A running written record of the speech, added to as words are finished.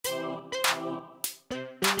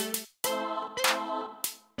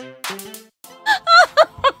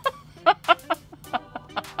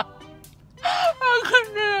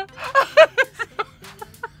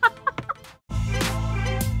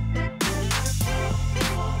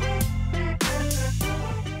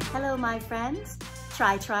my friends.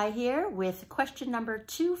 Try here with question number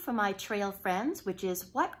 2 for my trail friends, which is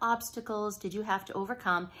what obstacles did you have to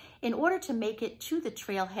overcome in order to make it to the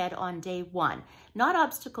trailhead on day 1? Not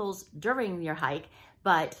obstacles during your hike,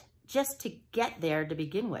 but just to get there to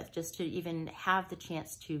begin with, just to even have the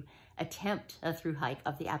chance to attempt a through hike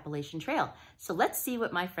of the Appalachian Trail. So let's see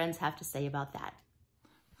what my friends have to say about that.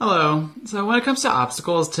 Hello. So when it comes to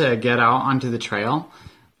obstacles to get out onto the trail,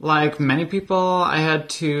 like many people, I had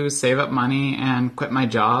to save up money and quit my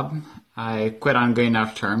job. I quit on good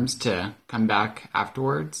enough terms to come back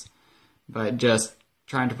afterwards, but just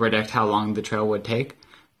trying to predict how long the trail would take.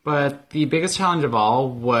 But the biggest challenge of all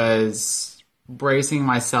was bracing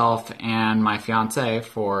myself and my fiance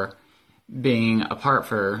for being apart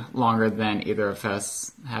for longer than either of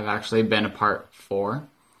us have actually been apart for.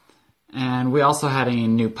 And we also had a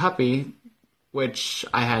new puppy, which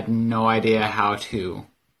I had no idea how to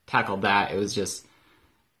tackle that. It was just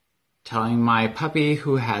telling my puppy,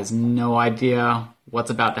 who has no idea what's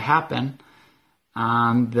about to happen,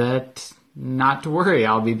 that not to worry,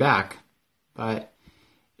 I'll be back. But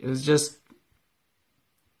it was just,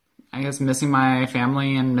 I guess, missing my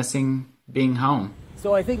family and missing being home.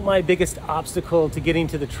 So I think my biggest obstacle to getting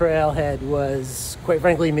to the trailhead was, quite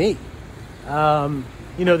frankly, me.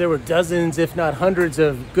 You know, there were dozens, if not hundreds,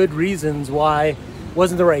 of good reasons why it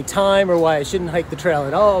wasn't the right time or why I shouldn't hike the trail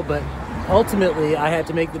at all, but ultimately I had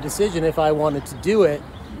to make the decision if I wanted to do it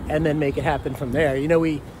and then make it happen from there. You know,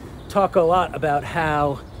 we talk a lot about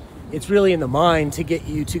how it's really in the mind to get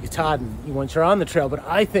you to Katahdin once you're on the trail, but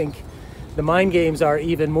I think the mind games are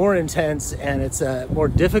even more intense and it's a more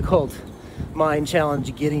difficult mind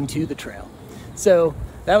challenge getting to the trail. So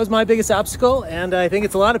that was my biggest obstacle, and I think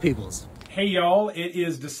it's a lot of people's. Hey y'all, it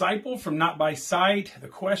is Disciple from Not By Sight. The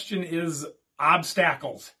question is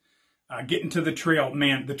obstacles. Getting to the trail.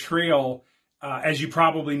 Man, the trail, as you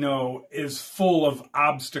probably know, is full of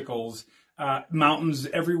obstacles. Mountains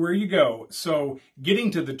everywhere you go. So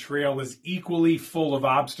getting to the trail is equally full of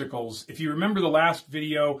obstacles. If you remember the last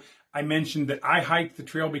video, I mentioned that I hiked the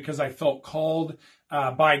trail because I felt called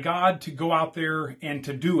by God to go out there and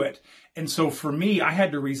to do it. And so for me, I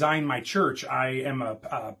had to resign my church. I am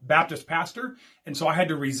a Baptist pastor, and so I had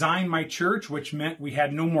to resign my church, which meant we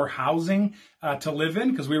had no more housing to live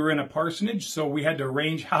in because we were in a parsonage. So we had to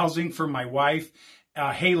arrange housing for my wife,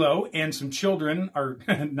 Halo, and some children, or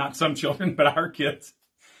not some children, but our kids.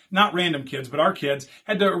 Not random kids, but our kids.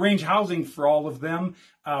 Had to arrange housing for all of them.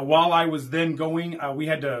 While I was then going, we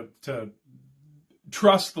had to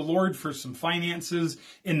trust the Lord for some finances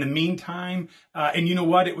in the meantime. And you know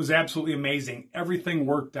what? It was absolutely amazing. Everything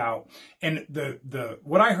worked out. And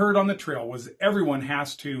what I heard on the trail was everyone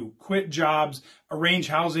has to quit jobs, arrange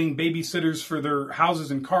housing, babysitters for their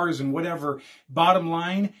houses and cars and whatever. Bottom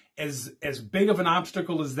line, as big of an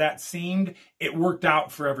obstacle as that seemed, it worked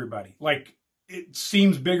out for everybody. Like, it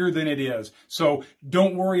seems bigger than it is. So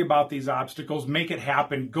don't worry about these obstacles. Make it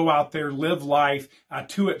happen. Go out there, live life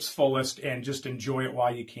to its fullest, and just enjoy it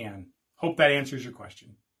while you can. Hope that answers your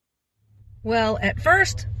question. Well, at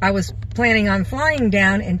first, I was planning on flying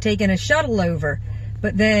down and taking a shuttle over.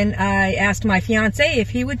 But then I asked my fiance if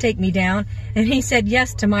he would take me down, and he said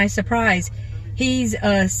yes, to my surprise. He's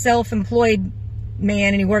a self-employed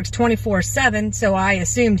man, and he works 24/7, so I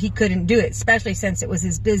assumed he couldn't do it, especially since it was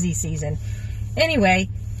his busy season. Anyway,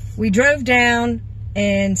 we drove down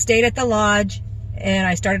and stayed at the lodge, and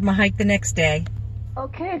I started my hike the next day.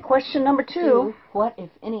 Okay, question number 2. What,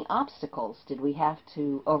 if any, obstacles did we have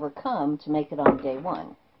to overcome to make it on day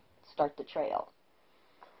 1? Start the trail.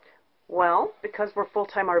 Well, because we're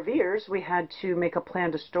full-time RVers, we had to make a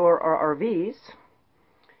plan to store our RVs.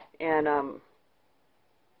 And,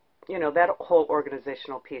 you know, that whole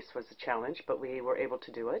organizational piece was a challenge, but we were able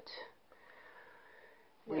to do it.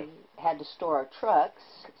 We had to store our trucks,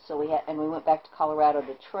 so we went back to Colorado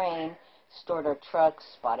to train, stored our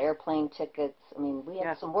trucks, bought airplane tickets. I mean, we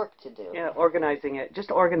had some work to do. Yeah, organizing it,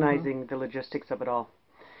 just organizing the logistics of it all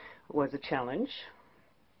was a challenge.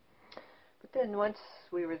 But then once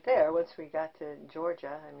we were there, once we got to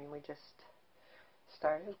Georgia, I mean, we just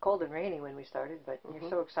started. It was cold and rainy when we started, but you're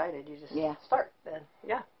so excited, you just start then.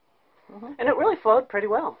 Yeah. And it really flowed pretty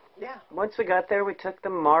well. Yeah. Once we got there, we took the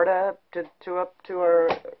MARTA up to our,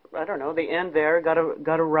 I don't know, the end there. Got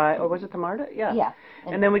a ride, or was it the MARTA? Yeah. Yeah.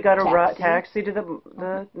 And then we got a taxi to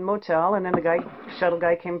the motel, and then the shuttle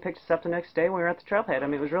guy came and picked us up the next day when we were at the trailhead. I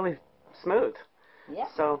mean, it was really smooth. Yeah.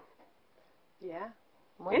 So. Yeah.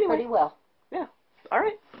 Went pretty well. Yeah. All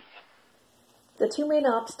right. The 2 main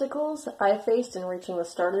obstacles I faced in reaching the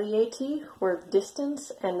start of the AT were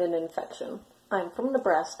distance and an infection. I'm from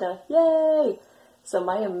Nebraska, yay! So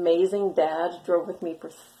my amazing dad drove with me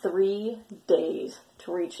for 3 days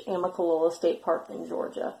to reach Amicalola State Park in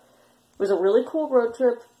Georgia. It was a really cool road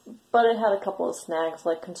trip, but it had a couple of snags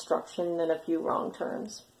like construction and a few wrong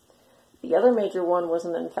turns. The other major one was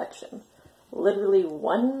an infection. Literally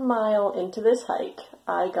 1 mile into this hike,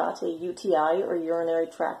 I got a UTI or urinary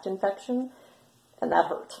tract infection, and that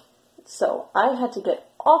hurt. So I had to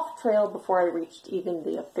get off trail before I reached even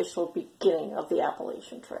the official beginning of the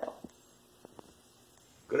Appalachian Trail.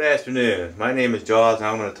 Good afternoon. My name is Jaws, and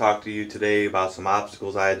I'm going to talk to you today about some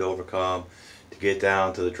obstacles I had to overcome to get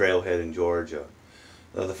down to the trailhead in Georgia.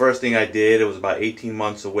 The first thing I did, it was about 18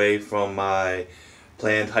 months away from my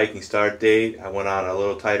planned hiking start date. I went on a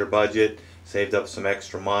little tighter budget, saved up some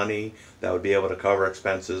extra money that would be able to cover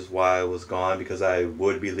expenses while I was gone because I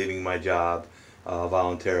would be leaving my job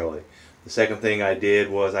voluntarily. The second thing I did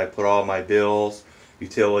was I put all my bills,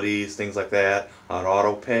 utilities, things like that on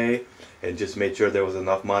auto pay and just made sure there was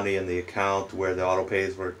enough money in the account where the auto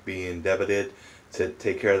pays were being debited to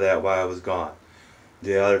take care of that while I was gone.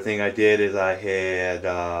 The other thing I did is I had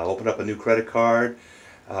opened up a new credit card.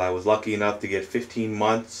 I was lucky enough to get 15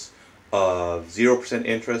 months of 0%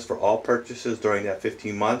 interest for all purchases during that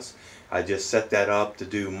 15 months. I just set that up to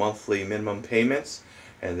do monthly minimum payments,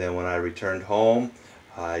 and then when I returned home,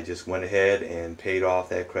 I just went ahead and paid off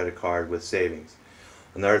that credit card with savings.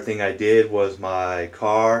 Another thing I did was my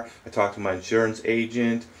car. I talked to my insurance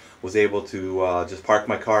agent, was able to just park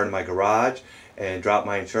my car in my garage and drop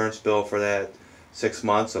my insurance bill for that 6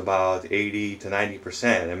 months about 80 to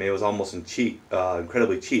 90%. I mean, it was almost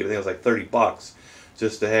incredibly cheap. I think it was like $30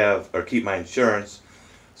 just to have or keep my insurance,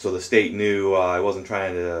 so the state knew I wasn't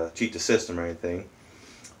trying to cheat the system or anything.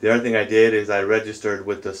 The other thing I did is I registered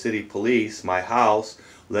with the city police my house,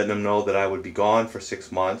 letting them know that I would be gone for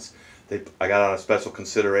 6 months. I got on a special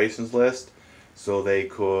considerations list so they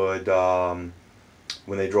could,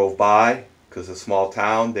 when they drove by, because it's a small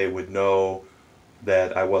town, they would know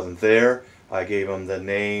that I wasn't there. I gave them the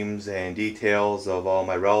names and details of all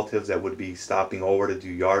my relatives that would be stopping over to do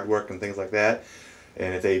yard work and things like that.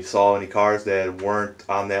 And if they saw any cars that weren't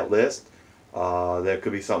on that list, there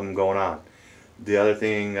could be something going on. The other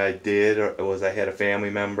thing I did was I had a family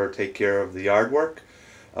member take care of the yard work.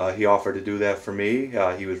 He offered to do that for me.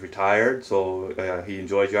 He was retired, so he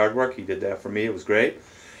enjoys yard work. He did that for me. It was great.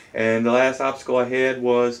 And the last obstacle I had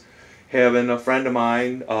was having a friend of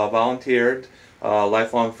mine volunteered, a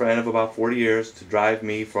lifelong friend of about 40 years, to drive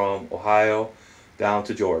me from Ohio down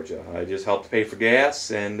to Georgia. I just helped pay for gas,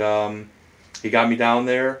 and he got me down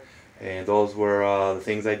there, and those were the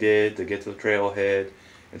things I did to get to the trailhead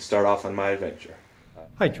and start off on my adventure.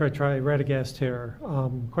 Hi, Try Radagast here.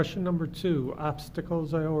 Question number 2,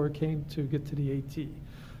 obstacles I overcame to get to the AT.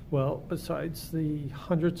 Well, besides the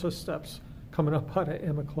hundreds of steps coming up out of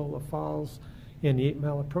Amicalola Falls and the 8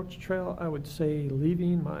 Mile Approach Trail, I would say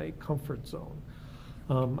leaving my comfort zone.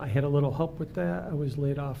 I had a little help with that. I was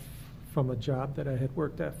laid off from a job that I had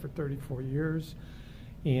worked at for 34 years,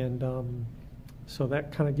 and so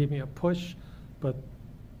that kind of gave me a push, but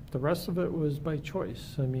the rest of it was by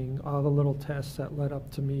choice. I mean, all the little tasks that led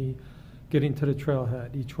up to me getting to the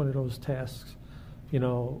trailhead, each one of those tasks, you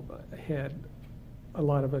know, had a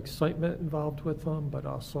lot of excitement involved with them, but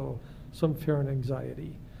also some fear and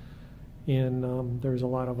anxiety. And there's a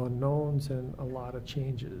lot of unknowns and a lot of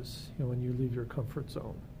changes, you know, when you leave your comfort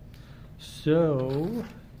zone. So,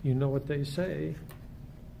 you know what they say.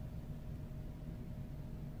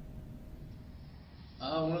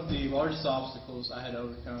 One of the largest obstacles I had to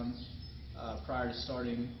overcome prior to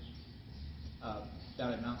starting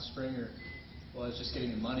down at Mount Springer was just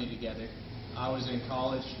getting the money together. I was in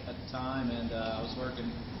college at the time, and I was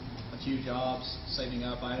working a few jobs, saving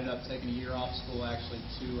up. I ended up taking a year off school actually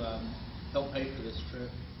to help pay for this trip.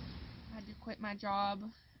 I had to quit my job,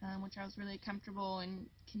 which I was really comfortable and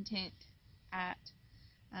content at,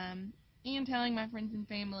 and telling my friends and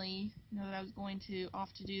family, you know, that I was going to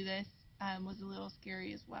off to do this was a little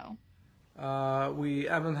scary as well. We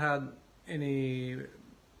haven't had any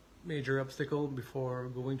major obstacle before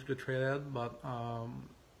going to the trailhead, but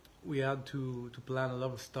we had to plan a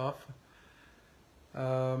lot of stuff.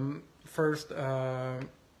 First,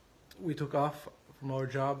 we took off from our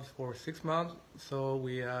jobs for 6 months, so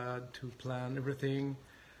we had to plan everything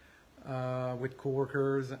with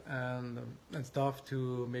coworkers and stuff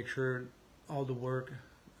to make sure all the work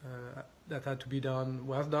that had to be done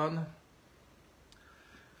was done.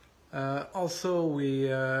 Also, we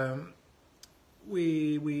have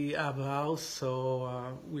a house,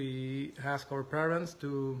 so we asked our parents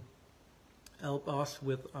to help us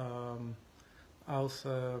with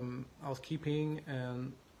housekeeping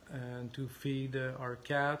and to feed our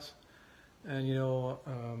cats and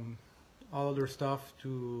all other stuff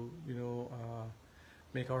to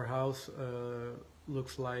make our house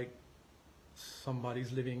looks like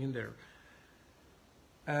somebody's living in there.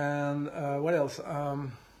 And what else?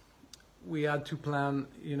 We had to plan,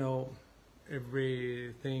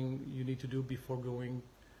 everything you need to do before going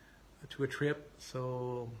to a trip.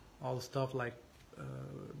 So all the stuff like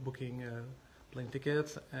booking plane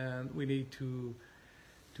tickets, and we need to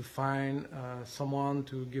find someone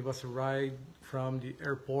to give us a ride from the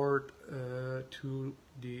airport to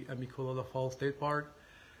the Amicalola Falls State Park.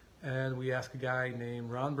 And we asked a guy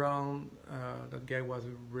named Ron Brown. That guy was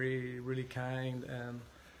really, really kind, and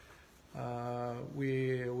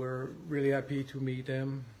we were really happy to meet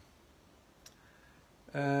him.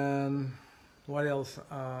 And what else?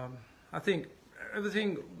 I think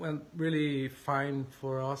everything went really fine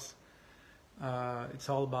for us. It's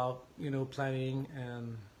all about planning,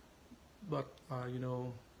 but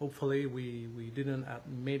hopefully we didn't have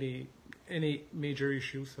any major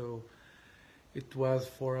issues, so it was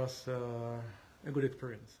for us a good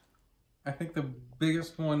experience. I think the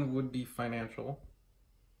biggest one would be financial.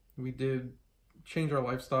 We did change our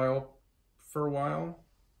lifestyle for a while,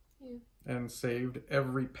 and saved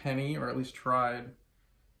every penny, or at least tried.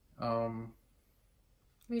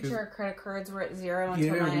 Made sure our credit cards were at zero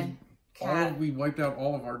until we wiped out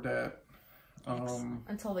all of our debt.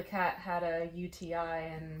 Until the cat had a UTI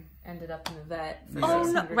and ended up in the vet. For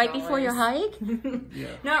no, right before your hike? Yeah.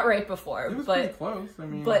 Not right before, it was but pretty close. I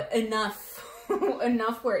mean, but enough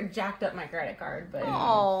where it jacked up my credit card. But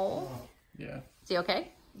yeah. Is he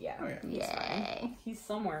okay? Yeah. Oh, yeah. Yay. He's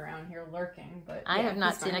somewhere around here lurking, but I have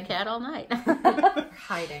not seen a cat all night.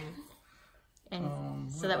 Hiding. And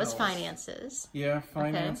so that was finances. Yeah,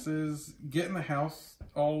 finances. Okay. Getting the house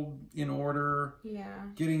all in order. Yeah.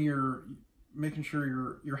 Making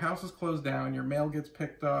sure your house is closed down, your mail gets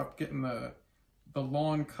picked up, getting the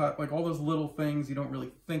lawn cut, like all those little things you don't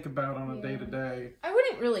really think about on a day-to-day. I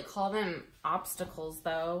wouldn't really call them obstacles,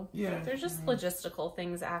 though. Yeah. They're just logistical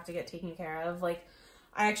things that have to get taken care of. Like,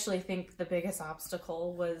 I actually think the biggest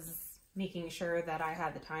obstacle was making sure that I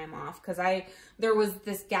had the time off, because there was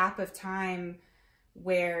this gap of time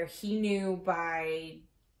where he knew by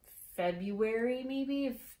February maybe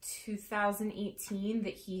of 2018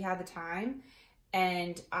 that he had the time,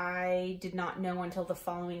 and I did not know until the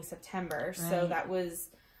following September. Right. So that was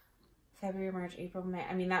February, March, April, May.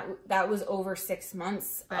 I mean, that was over 6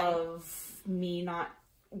 months of me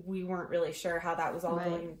we weren't really sure how that was all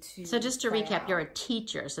going to. So just to recap, you're a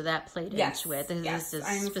teacher, so that played into it. Yes, This is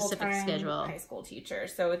I'm a specific full-time schedule. high school teacher,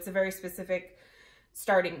 so it's a very specific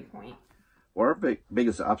starting point. Our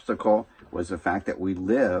biggest obstacle was the fact that we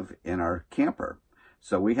live in our camper.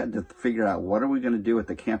 So we had to figure out, what are we going to do with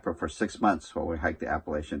the camper for 6 months while we hike the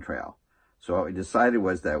Appalachian Trail? So what we decided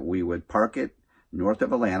was that we would park it north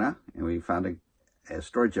of Atlanta, and we found a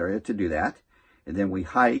storage area to do that. And then we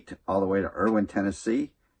hiked all the way to Erwin,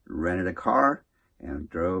 Tennessee, rented a car, and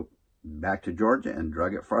drove back to Georgia and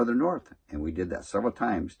drug it farther north. And we did that several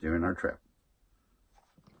times during our trip.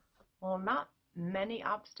 Well, not many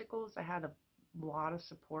obstacles. I had a lot of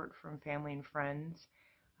support from family and friends.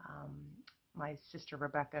 My sister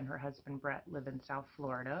Rebecca and her husband Brett live in South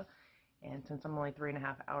Florida, and since I'm only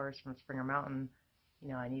 3.5 hours from Springer Mountain,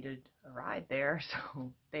 I needed a ride there,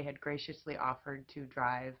 so they had graciously offered to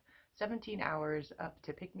drive 17 hours up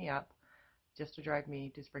to pick me up, just to drive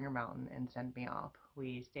me to Springer Mountain and send me off.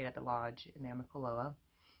 We stayed at the lodge in Amicalola,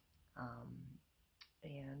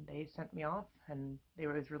 and they sent me off, and it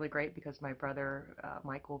was really great because my brother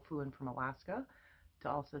Michael flew in from Alaska to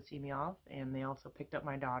also see me off, and they also picked up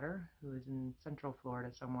my daughter, who is in Central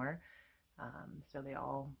Florida somewhere. So they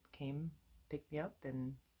all came, picked me up,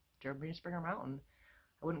 and drove me to Springer Mountain.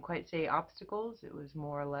 I wouldn't quite say obstacles. It was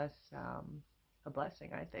more or less a blessing,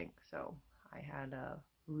 I think. So I had a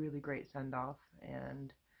really great send-off,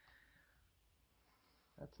 and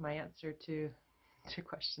that's my answer to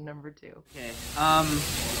question number 2. Okay.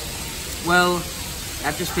 Well,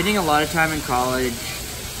 after spending a lot of time in college,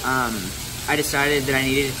 I decided that I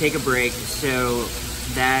needed to take a break, so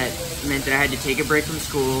that meant that I had to take a break from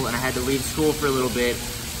school, and I had to leave school for a little bit,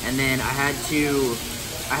 and then I had to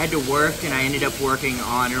work, and I ended up working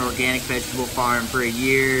on an organic vegetable farm for a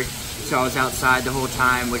year, so I was outside the whole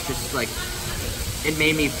time, which was like, it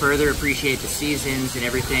made me further appreciate the seasons and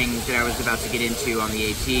everything that I was about to get into on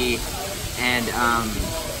the AT. And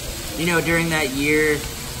during that year,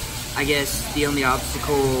 I guess the only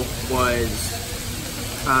obstacle was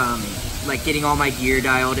like getting all my gear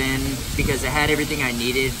dialed in, because I had everything I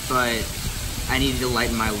needed, but I needed to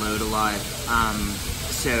lighten my load a lot.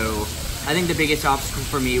 So I think the biggest obstacle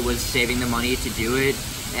for me was saving the money to do it,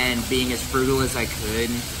 and being as frugal as I could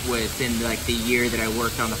within like the year that I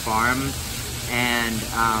worked on the farm, and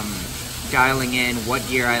dialing in what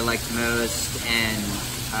gear I liked most, and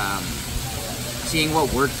seeing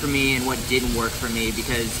what worked for me and what didn't work for me,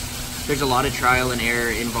 because there's a lot of trial and error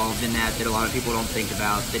involved in that a lot of people don't think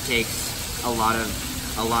about, that takes a lot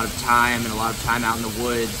of time and a lot of time out in the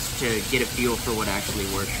woods to get a feel for what actually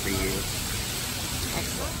works for you.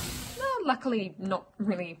 Excellent. No, luckily not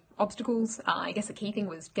really obstacles. I guess the key thing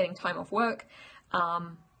was getting time off work.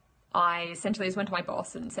 I essentially just went to my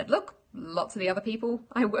boss and said, look, lots of the other people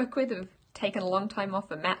I work with have taken a long time off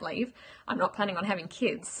for mat leave. I'm not planning on having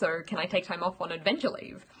kids, so can I take time off on adventure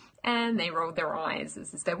leave? And they rolled their eyes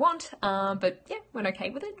as they want, but yeah, went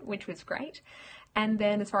okay with it, which was great. And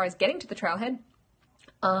then as far as getting to the trailhead,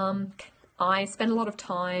 I spent a lot of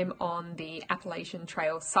time on the Appalachian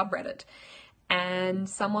Trail subreddit, and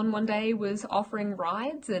someone one day was offering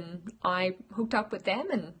rides, and I hooked up with them,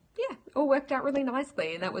 and yeah, it all worked out really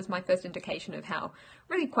nicely. And that was my first indication of how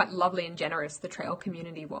really quite lovely and generous the trail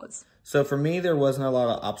community was. So for me, there wasn't a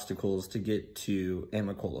lot of obstacles to get to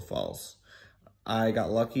Amicalola Falls. I got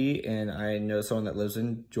lucky, and I know someone that lives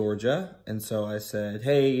in Georgia, and so I said,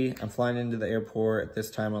 hey, I'm flying into the airport at this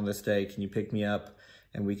time on this day. Can you pick me up,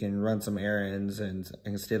 and we can run some errands, and I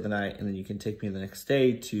can stay the night, and then you can take me the next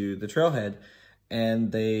day to the trailhead.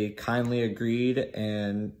 And they kindly agreed,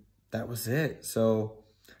 and that was it. So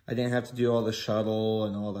I didn't have to do all the shuttle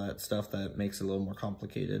and all that stuff that makes it a little more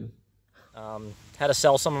complicated. Had to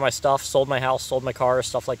sell some of my stuff, sold my house, sold my car,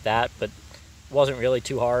 stuff like that, but it wasn't really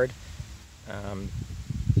too hard.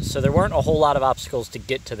 So there weren't a whole lot of obstacles to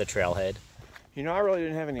get to the trailhead. You know, I really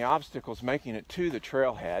didn't have any obstacles making it to the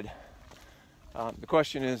trailhead. The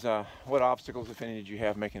question is, what obstacles, if any, did you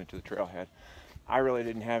have making it to the trailhead? I really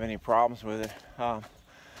didn't have any problems with it.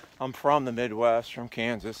 I'm from the Midwest, from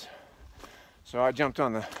Kansas, so I jumped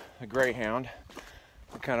on the Greyhound.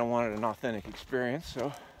 I kind of wanted an authentic experience,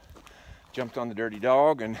 so jumped on the Dirty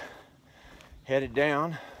Dog and headed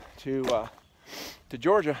down to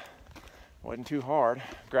Georgia. Wasn't too hard.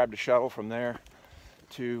 Grabbed a shuttle from there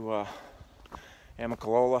to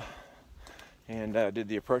Amicalola and did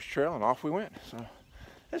the approach trail, and off we went. So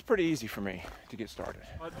it's pretty easy for me to get started.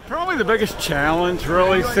 Probably the biggest challenge,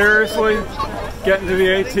 really, seriously, getting to the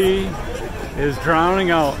AT is drowning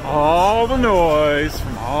out all the noise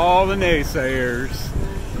from all the naysayers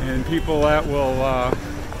and people that will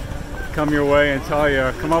come your way and tell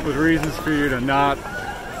you, come up with reasons for you to not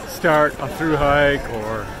start a through hike,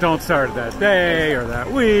 or don't start it that day or that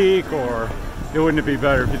week, or it wouldn't it be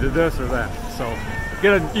better if you did this or that. So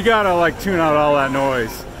you gotta like tune out all that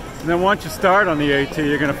noise. And then once you start on the AT,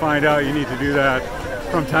 you're gonna find out you need to do that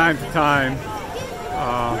from time to time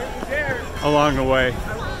along the way,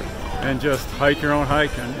 and just hike your own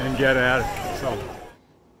hike and get at it. So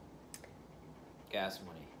gas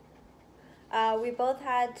money. We both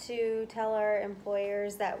had to tell our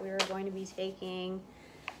employers that we were going to be taking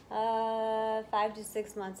 5 to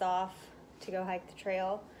 6 months off to go hike the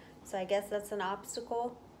trail. So I guess that's an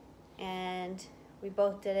obstacle, and we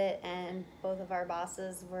both did it, and both of our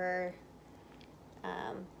bosses were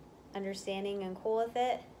understanding and cool with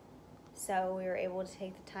it, so we were able to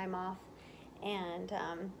take the time off, and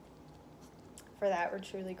for that we're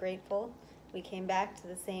truly grateful. We came back to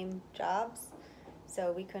the same jobs,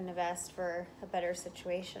 so we couldn't have asked for a better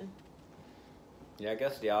situation. Yeah, I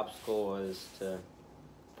guess the obstacle was to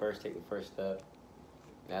first take the first step,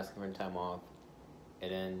 asking for time off,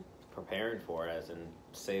 and then preparing for it, as in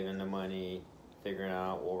saving the money, figuring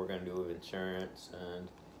out what we're going to do with insurance and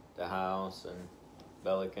the house and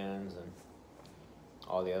Bellicans and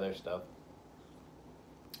all the other stuff.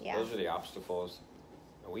 Yeah. Those are the obstacles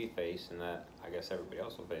that we face, and that I guess everybody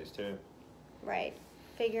else will face too. Right.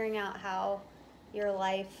 Figuring out how your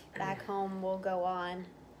life back home will go on.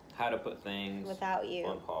 How to put things without you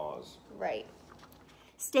on pause. Right.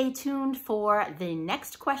 Stay tuned for the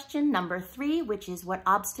next question, number 3, which is what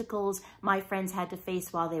obstacles my friends had to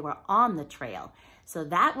face while they were on the trail. So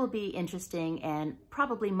that will be interesting and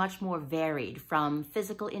probably much more varied, from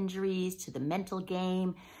physical injuries to the mental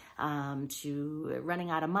game, to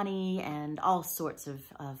running out of money, and all sorts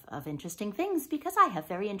of interesting things, because I have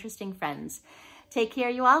very interesting friends. Take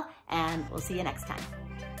care, you all, and we'll see you next time.